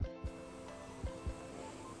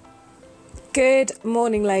Good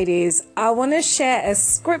morning, ladies. I want to share a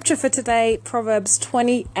scripture for today, Proverbs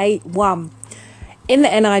 28:1. In the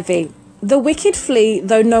NIV, the wicked flee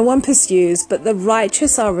though no one pursues, but the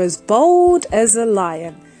righteous are as bold as a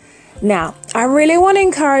lion. Now, I really want to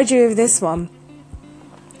encourage you with this one.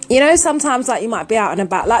 You know, sometimes you might be out and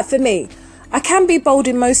about. Like for me, I can be bold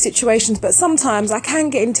in most situations, but sometimes I can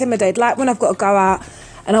get intimidated. Like when I've got to go out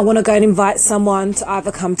and I want to go and invite someone to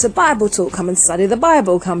either come to Bible talk, come and study the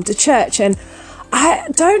Bible, come to church. And I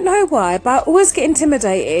don't know why, but I always get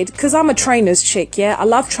intimidated because I'm a trainer's chick, yeah? I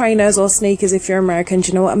love trainers or sneakers if you're American, do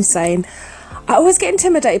you know what I'm saying? I always get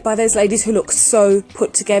intimidated by those ladies who look so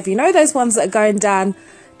put together. You know those ones that are going down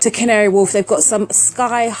to Canary Wharf, they've got some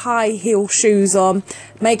sky-high heel shoes on,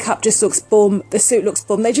 makeup just looks boom, the suit looks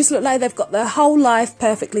boom. They just look like they've got their whole life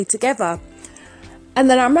perfectly together. And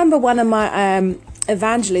then I remember one of my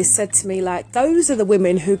evangelists said to me, those are the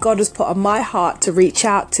women who God has put on my heart to reach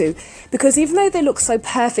out to, because even though they look so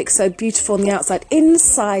perfect, so beautiful on the outside,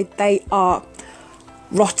 inside they are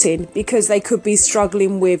rotting because they could be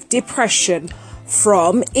struggling with depression,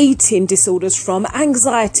 from eating disorders, from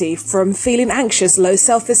anxiety, from feeling anxious, low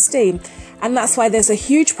self-esteem. And that's why there's a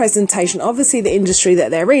huge presentation, obviously the industry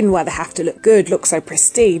that they're in, where they have to look good, look so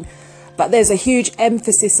pristine. But there's a huge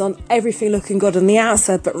emphasis on everything looking good on the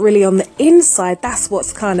outside, but really on the inside, that's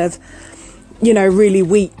what's kind of, really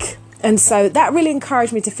weak. And so that really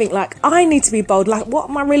encouraged me to think I need to be bold. What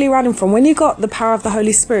am I really running from? When you got the power of the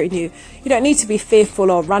Holy Spirit in you, you don't need to be fearful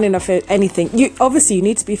or running off anything. You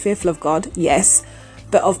need to be fearful of God, yes.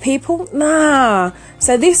 But of people, nah.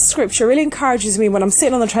 So this scripture really encourages me when I'm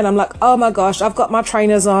sitting on the train. I'm like, oh my gosh, I've got my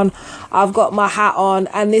trainers on, I've got my hat on,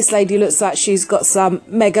 and this lady looks like she's got some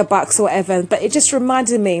mega bucks or whatever. But it just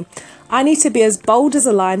reminded me, I need to be as bold as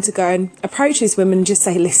a lion to go and approach these women and just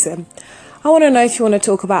say, listen, I want to know if you want to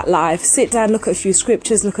talk about life. Sit down, look at a few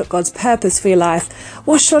scriptures, look at God's purpose for your life.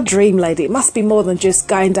 What's your dream, lady? It must be more than just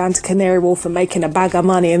going down to Canary Wharf and making a bag of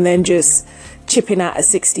money and then just chipping out at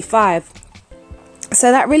 65. So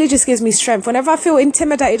that really just gives me strength. Whenever I feel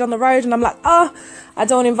intimidated on the road and I'm like, I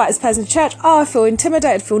don't want to invite this person to church. I feel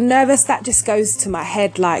intimidated, feel nervous. That just goes to my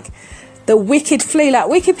head the wicked flee.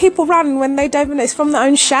 Wicked people run when they don't, it's from their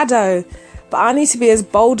own shadow. But I need to be as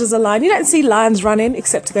bold as a lion. You don't see lions running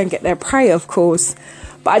except to go and get their prey, of course.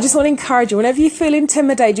 But I just want to encourage you, whenever you feel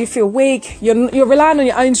intimidated, you feel weak, you're relying on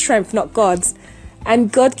your own strength, not God's. And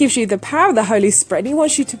God gives you the power of the Holy Spirit. He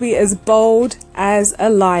wants you to be as bold as a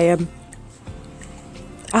lion.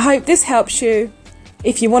 I hope this helps you.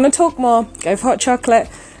 If you want to talk more, go for hot chocolate.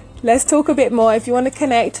 Let's talk a bit more. If you want to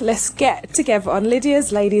connect, let's get together on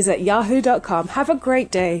lydiasladies@yahoo.com. Have a great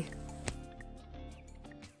day.